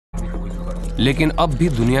लेकिन अब भी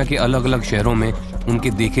दुनिया के अलग अलग शहरों में उनके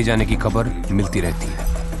देखे जाने की खबर मिलती रहती है।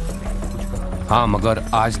 हाँ, मगर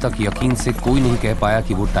आज तक यकीन से कोई नहीं कह पाया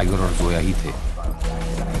कि वो टाइगर और जोया ही थे।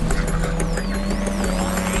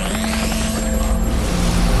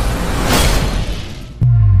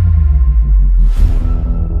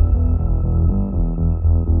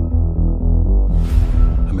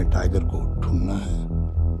 हमें टाइगर को ढूंढना है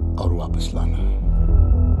और वापस लाना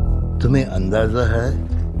है। तुम्हें अंदाजा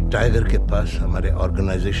है टाइगर के पास हमारे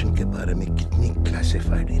ऑर्गेनाइजेशन के बारे में कितनी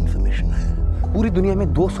क्लासिफाइड इंफॉर्मेशन है? पूरी दुनिया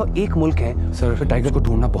में 201 मुल्क हैं सर, फिर टाइगर को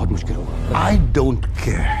ढूंढना बहुत मुश्किल होगा। आई डोंट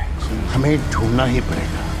केयर, हमें ढूंढना ही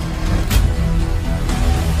पड़ेगा।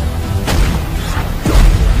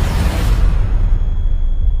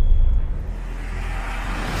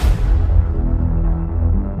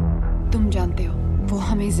 तुम जानते हो वो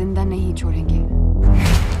हमें जिंदा नहीं छोड़ेंगे।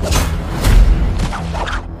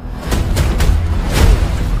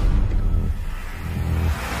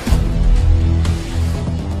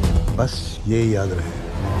 बस ये याद रहे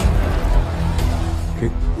कि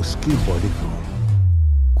उसकी बॉडी को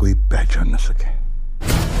कोई पहचान न सके।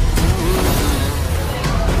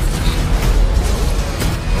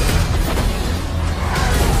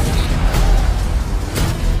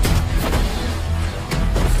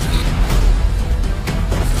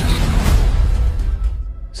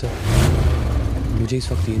 सर, मुझे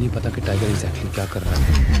इस वक्त ये नहीं पता कि टाइगर एग्जैक्टली क्या कर रहा है,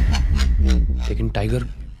 लेकिन टाइगर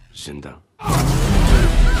जिंदा।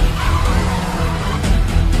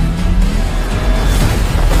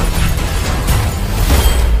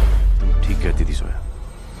 कहती थी सोया,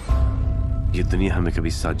 ये दुनिया हमें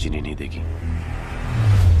कभी साथ जीने नहीं देगी।